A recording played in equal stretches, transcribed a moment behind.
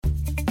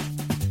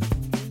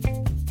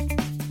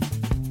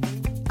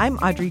I'm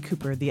Audrey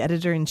Cooper, the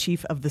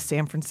editor-in-chief of the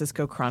San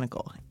Francisco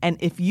Chronicle. And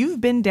if you've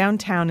been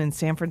downtown in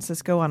San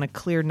Francisco on a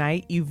clear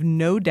night, you've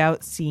no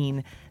doubt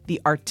seen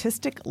the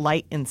artistic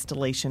light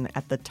installation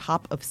at the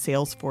top of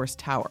Salesforce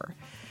Tower.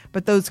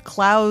 But those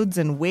clouds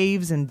and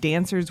waves and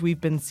dancers we've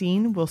been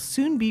seeing will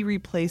soon be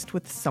replaced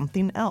with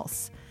something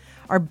else.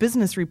 Our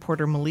business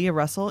reporter, Malia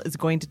Russell, is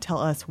going to tell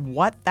us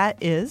what that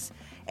is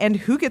and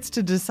who gets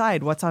to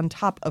decide what's on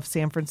top of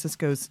San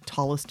Francisco's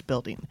tallest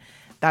building.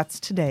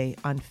 That's today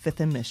on Fifth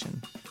and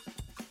Mission.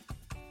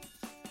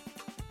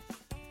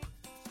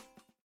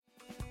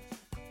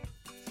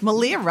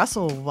 Malia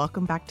Russell,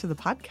 welcome back to the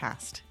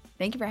podcast.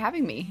 Thank you for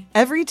having me.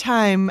 Every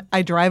time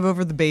I drive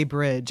over the Bay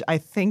Bridge, I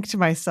think to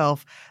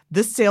myself,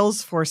 this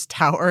Salesforce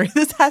Tower,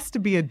 this has to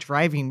be a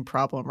driving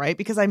problem, right?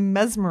 Because I'm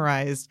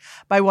mesmerized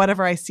by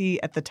whatever I see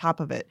at the top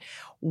of it.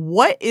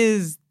 What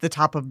is the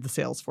top of the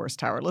Salesforce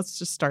Tower? Let's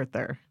just start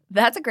there.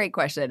 That's a great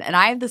question. And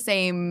I have the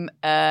same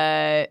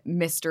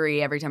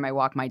mystery every time I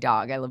walk my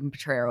dog. I live in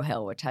Potrero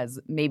Hill, which has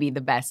maybe the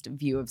best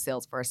view of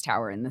Salesforce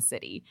Tower in the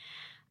city.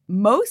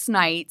 Most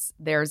nights,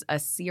 there's a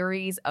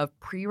series of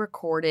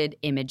pre-recorded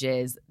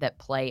images that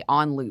play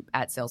on loop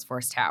at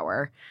Salesforce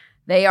Tower.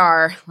 They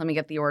are, let me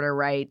get the order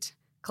right,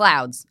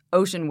 clouds,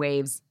 ocean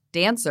waves,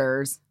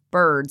 dancers,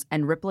 birds,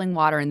 and rippling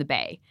water in the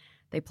bay.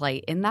 They play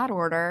in that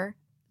order.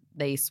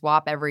 They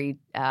swap every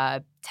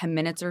 10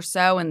 minutes or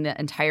so, and the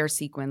entire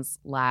sequence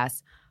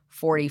lasts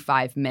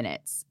 45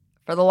 minutes.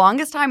 For the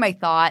longest time, I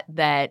thought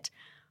that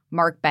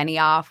Mark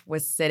Benioff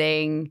was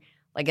sitting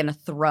like in a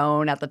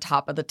throne at the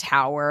top of the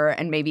tower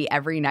and maybe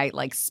every night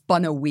like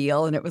spun a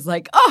wheel and it was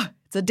like, oh,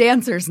 it's a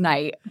dancer's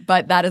night.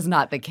 But that is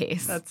not the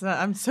case.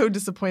 I'm so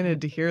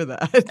disappointed to hear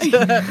that.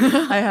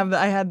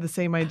 I had the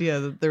same idea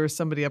that there was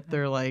somebody up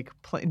there like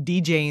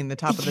DJing the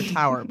top of the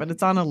tower, but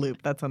it's on a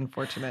loop. That's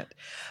unfortunate.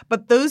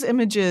 But those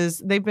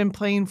images, they've been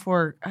playing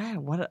for,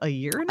 a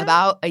year now?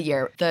 About a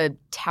year. The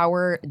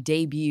tower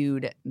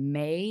debuted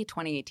May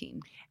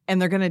 2018.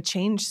 And they're going to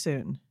change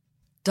soon.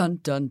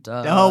 Dun, dun,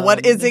 dun. Oh,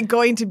 what is it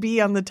going to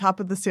be on the top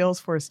of the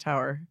Salesforce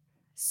Tower?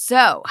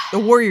 So. The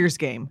Warriors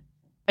game.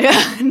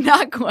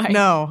 Not quite.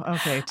 No.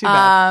 Okay. Too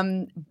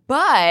bad.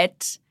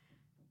 But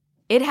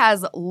it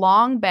has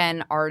long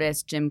been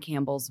artist Jim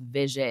Campbell's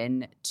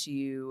vision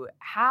to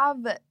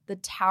have the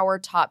tower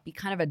top be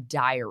kind of a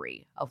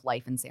diary of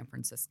life in San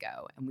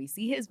Francisco. And we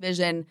see his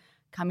vision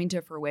coming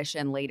to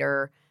fruition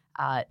later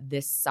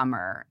this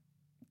summer.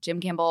 Jim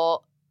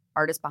Campbell,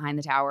 artist behind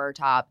the tower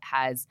top,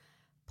 has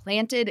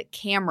planted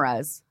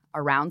cameras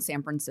around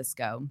San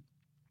Francisco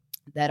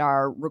that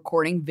are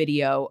recording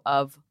video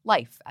of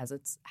life as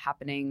it's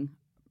happening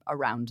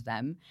around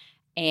them.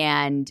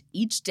 And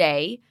each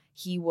day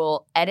he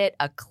will edit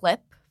a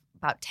clip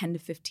about 10 to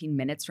 15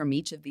 minutes from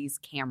each of these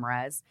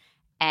cameras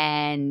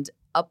and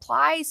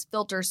applies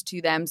filters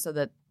to them so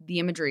that the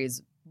imagery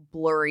is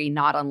blurry,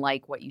 not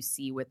unlike what you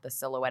see with the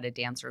silhouetted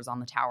dancers on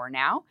the tower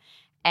now.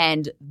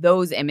 And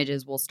those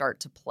images will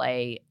start to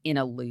play in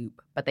a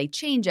loop, but they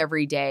change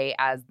every day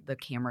as the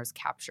cameras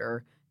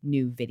capture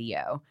new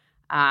video.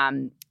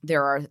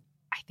 There are,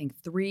 I think,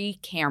 3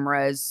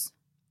 cameras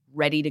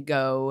ready to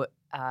go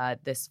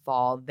this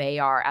fall. They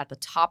are at the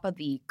top of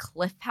the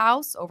Cliff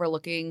House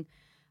overlooking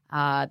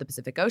the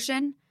Pacific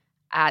Ocean,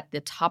 at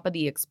the top of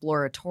the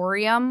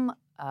Exploratorium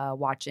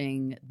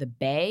watching the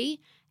bay,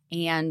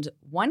 and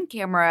one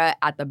camera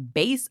at the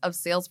base of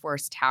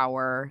Salesforce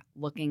Tower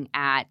looking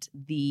at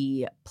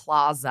the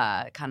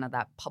plaza, kind of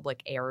that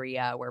public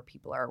area where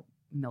people are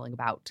milling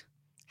about.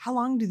 How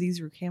long do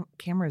these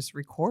cameras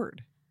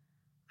record?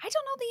 I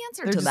don't know the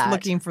answer They're to just that.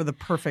 looking for the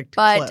perfect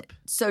clip.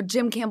 So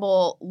Jim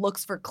Campbell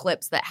looks for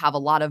clips that have a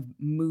lot of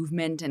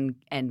movement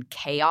and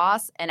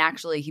chaos. And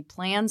actually, he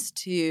plans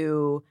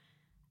to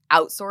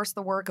outsource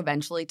the work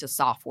eventually to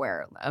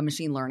software. A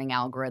machine learning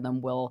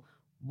algorithm will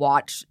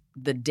watch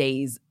the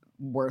day's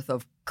worth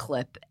of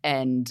clip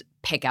and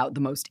pick out the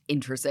most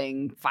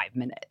interesting 5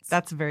 minutes.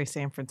 That's a very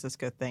San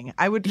Francisco thing.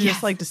 I would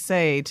just like to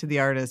say to the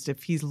artist,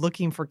 if he's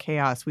looking for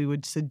chaos, we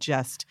would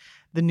suggest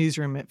the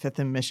newsroom at Fifth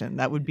and Mission.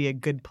 That would be a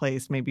good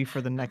place maybe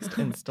for the next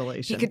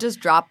installation. He could just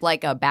drop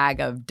like a bag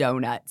of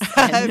donuts.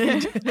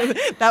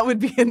 That would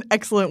be an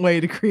excellent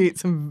way to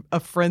create a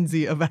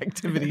frenzy of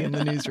activity in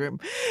the newsroom.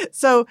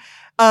 So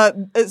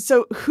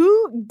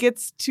who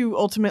gets to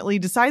ultimately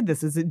decide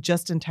this? Is it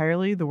just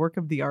entirely the work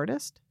of the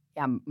artist?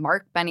 Yeah,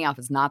 Mark Benioff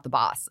is not the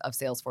boss of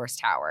Salesforce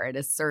Tower. It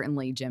is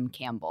certainly Jim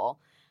Campbell.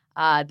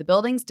 The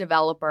building's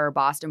developer,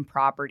 Boston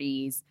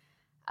Properties,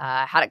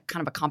 had a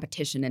kind of a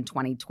competition in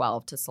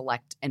 2012 to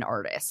select an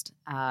artist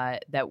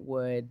that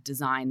would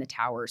design the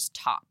tower's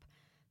top.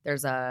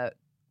 There's a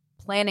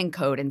planning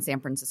code in San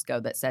Francisco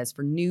that says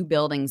for new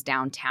buildings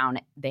downtown,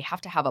 they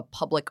have to have a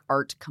public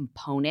art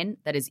component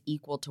that is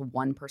equal to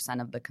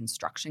 1% of the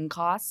construction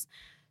costs.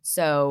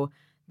 So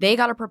they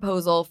got a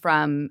proposal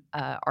from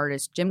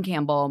artist Jim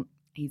Campbell.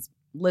 He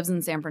lives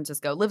in San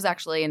Francisco, lives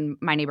actually in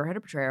my neighborhood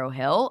of Potrero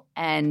Hill,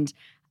 and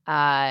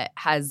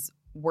has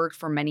worked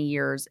for many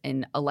years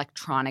in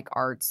electronic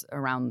arts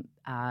around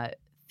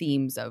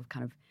themes of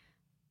kind of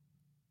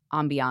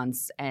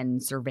ambiance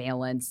and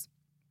surveillance.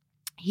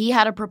 He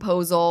had a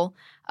proposal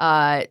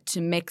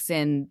to mix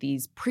in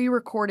these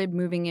pre-recorded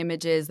moving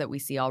images that we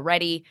see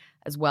already,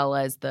 as well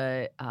as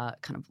the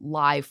kind of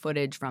live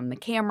footage from the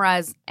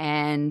cameras.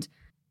 And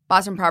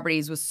Boston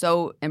Properties was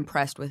so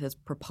impressed with his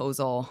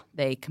proposal,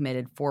 they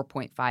committed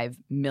 $4.5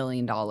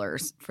 million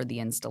for the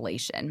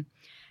installation.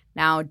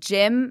 Now,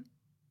 Jim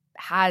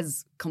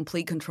has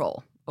complete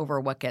control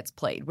over what gets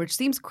played, which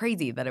seems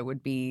crazy that it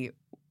would be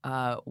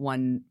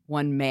one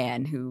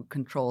man who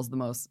controls the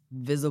most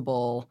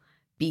visible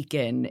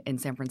beacon in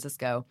San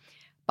Francisco.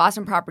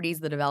 Boston Properties,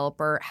 the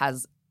developer,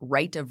 has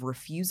right of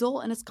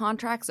refusal in his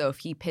contract. So if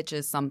he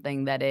pitches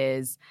something that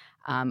is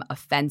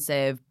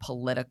offensive,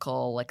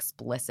 political,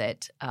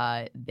 explicit,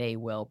 they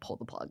will pull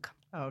the plug.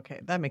 Okay,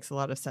 that makes a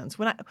lot of sense.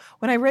 When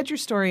I read your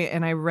story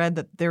and I read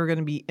that there were going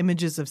to be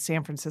images of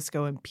San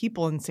Francisco and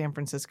people in San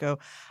Francisco,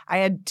 I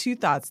had two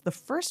thoughts. The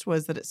first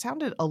was that it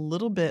sounded a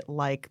little bit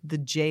like the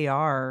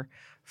JR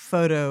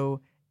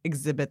photo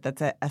exhibit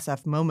that's at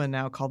SF MoMA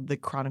now called The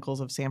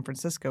Chronicles of San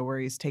Francisco, where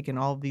he's taken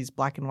all of these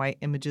black and white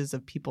images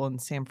of people in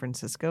San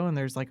Francisco, and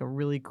there's like a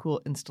really cool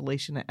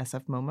installation at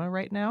SF MoMA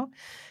right now.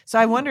 So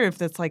I wonder if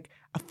that's like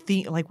a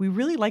theme, like we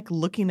really like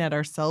looking at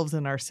ourselves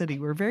in our city.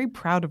 We're very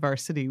proud of our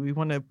city. We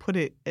want to put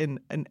it in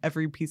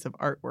every piece of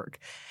artwork.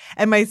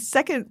 And my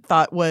second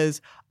thought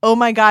was, oh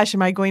my gosh,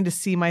 am I going to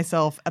see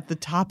myself at the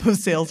top of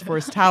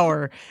Salesforce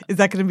Tower? Is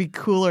that going to be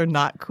cool or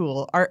not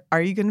cool?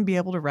 Are you going to be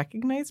able to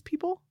recognize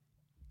people?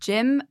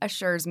 Jim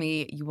assures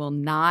me you will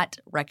not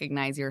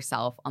recognize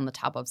yourself on the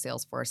top of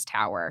Salesforce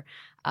Tower.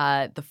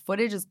 The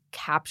footage is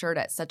captured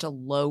at such a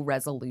low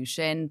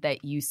resolution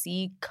that you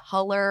see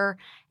color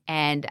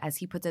and, as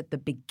he puts it, the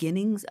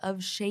beginnings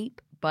of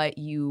shape, but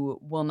you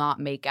will not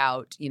make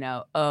out,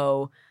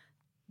 oh,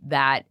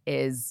 that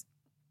is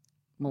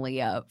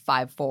Malia,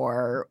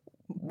 5'4",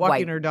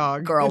 walking her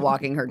dog. Girl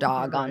walking her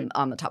dog right.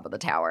 on the top of the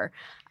tower.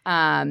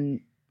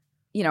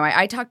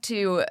 I talked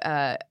to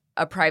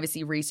a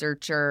privacy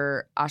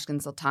researcher,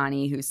 Ashkan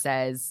Sultani, who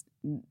says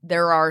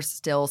there are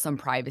still some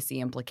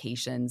privacy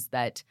implications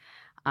that,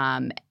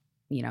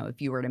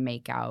 if you were to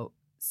make out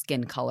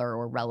skin color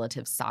or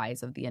relative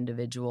size of the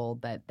individual,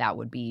 that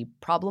would be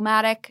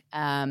problematic.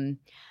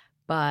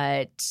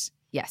 But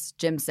yes,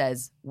 Jim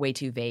says way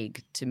too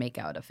vague to make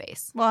out a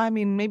face. Well, I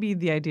mean, maybe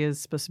the idea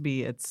is supposed to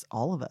be it's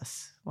all of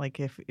us. Like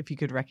if you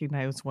could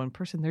recognize one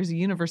person, there's a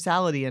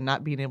universality in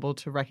not being able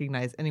to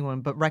recognize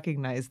anyone, but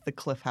recognize the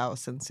Cliff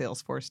House and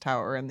Salesforce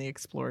Tower and the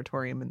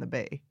Exploratorium in the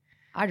Bay.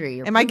 Audrey,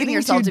 you're Am I proving getting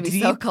yourself too to be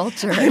deep? so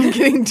cultured. I'm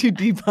getting too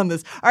deep on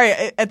this. All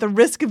right, at the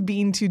risk of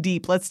being too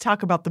deep, let's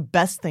talk about the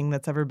best thing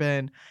that's ever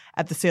been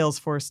at the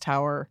Salesforce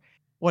Tower.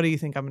 What do you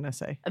think I'm going to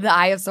say? The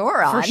Eye of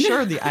Sauron. For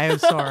sure, the Eye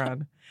of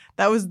Sauron.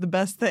 That was the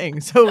best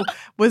thing. So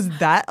was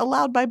that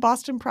allowed by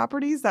Boston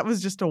Properties? That was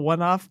just a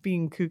one-off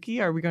being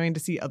kooky? Are we going to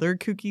see other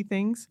kooky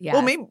things? Yes.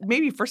 Well,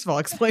 maybe first of all,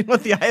 explain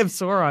what the Eye of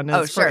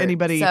Sauron is for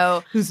anybody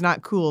who's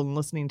not cool and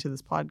listening to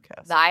this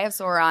podcast. The Eye of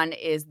Sauron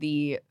is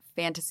the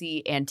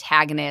fantasy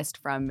antagonist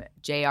from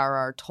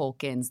J.R.R.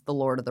 Tolkien's The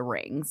Lord of the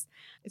Rings.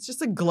 It's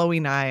just a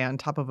glowing eye on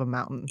top of a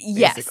mountain,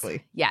 yes,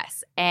 basically.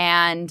 Yes.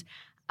 And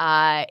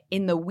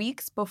in the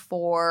weeks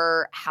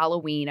before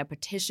Halloween, a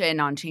petition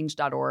on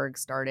change.org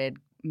started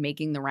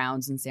making the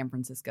rounds in San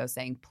Francisco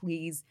saying,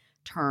 please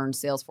turn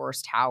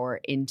Salesforce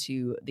Tower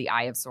into the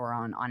Eye of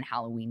Sauron on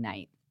Halloween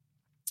night.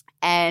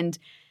 And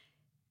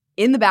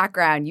in the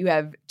background, you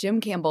have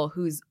Jim Campbell,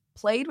 who's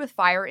played with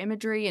fire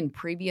imagery in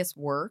previous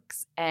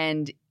works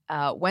and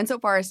went so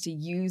far as to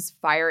use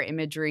fire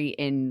imagery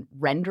in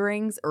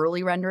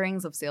early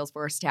renderings of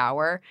Salesforce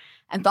Tower,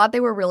 and thought they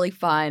were really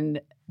fun,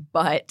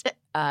 but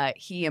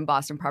he and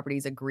Boston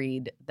Properties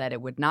agreed that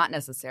it would not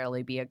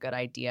necessarily be a good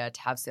idea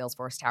to have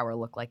Salesforce Tower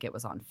look like it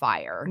was on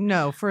fire.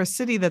 No, for a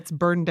city that's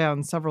burned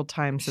down several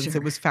times since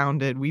it was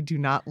founded, we do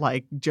not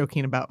like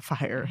joking about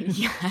fire.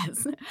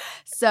 Yes.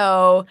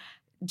 So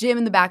Jim,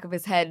 in the back of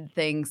his head,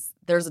 thinks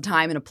there's a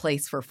time and a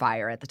place for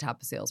fire at the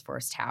top of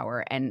Salesforce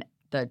Tower, and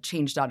the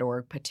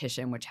change.org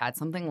petition, which had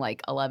something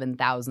like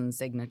 11,000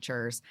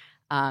 signatures,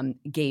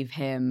 gave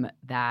him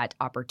that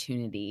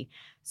opportunity.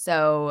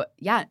 So,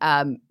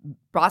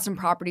 Boston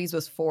Properties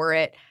was for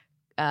it.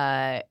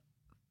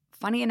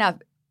 Funny enough,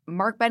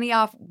 Mark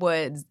Benioff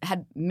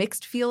had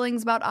mixed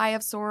feelings about Eye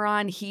of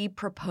Sauron. He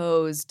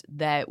proposed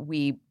that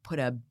we put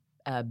a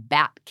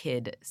Bat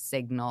Kid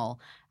signal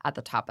at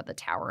the top of the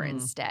tower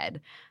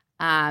instead.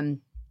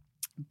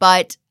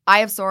 But Eye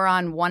of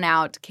Sauron won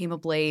out, came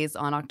ablaze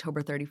on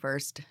October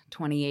 31st,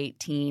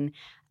 2018.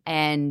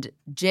 And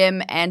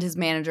Jim and his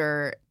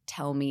manager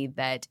tell me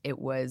that it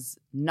was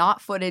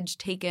not footage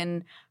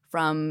taken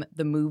from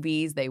the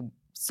movies. They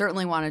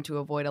certainly wanted to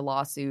avoid a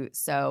lawsuit.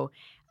 So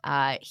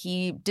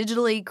he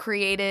digitally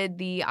created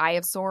the Eye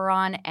of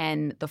Sauron,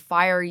 and the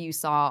fire you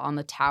saw on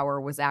the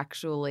tower was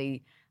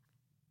actually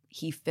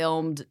he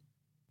filmed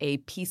a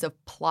piece of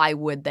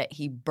plywood that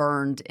he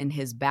burned in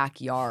his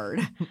backyard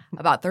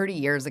about 30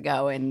 years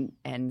ago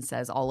and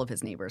says all of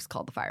his neighbors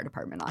called the fire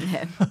department on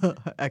him.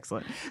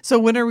 Excellent. So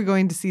when are we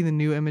going to see the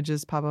new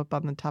images pop up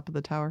on the top of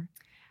the tower?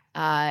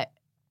 The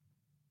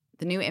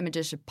new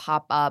images should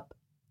pop up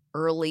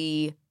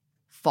early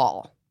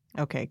fall.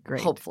 Okay,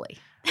 great. Hopefully.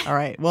 All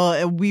right. Well,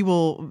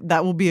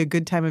 that will be a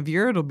good time of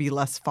year. It'll be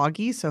less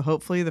foggy. So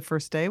hopefully the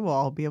first day we'll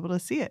all be able to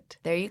see it.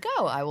 There you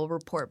go. I will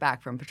report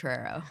back from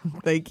Potrero.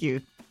 Thank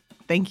you.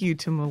 Thank you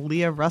to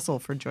Malia Russell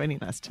for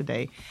joining us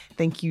today.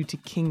 Thank you to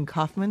King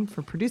Kaufman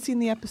for producing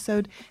the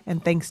episode.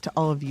 And thanks to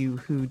all of you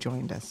who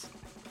joined us.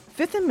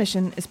 Fifth and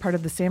Mission is part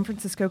of the San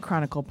Francisco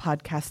Chronicle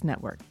podcast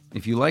network.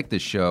 If you like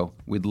this show,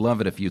 we'd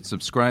love it if you'd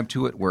subscribe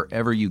to it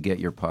wherever you get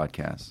your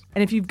podcasts.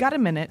 And if you've got a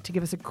minute to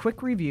give us a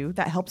quick review,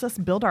 that helps us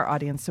build our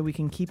audience so we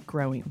can keep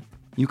growing.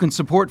 You can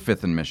support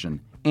Fifth and Mission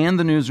and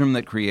the newsroom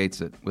that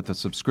creates it with a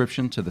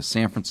subscription to the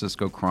San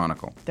Francisco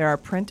Chronicle. There are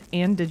print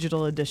and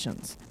digital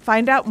editions.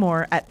 Find out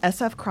more at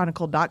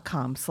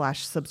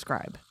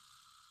sfchronicle.com/subscribe.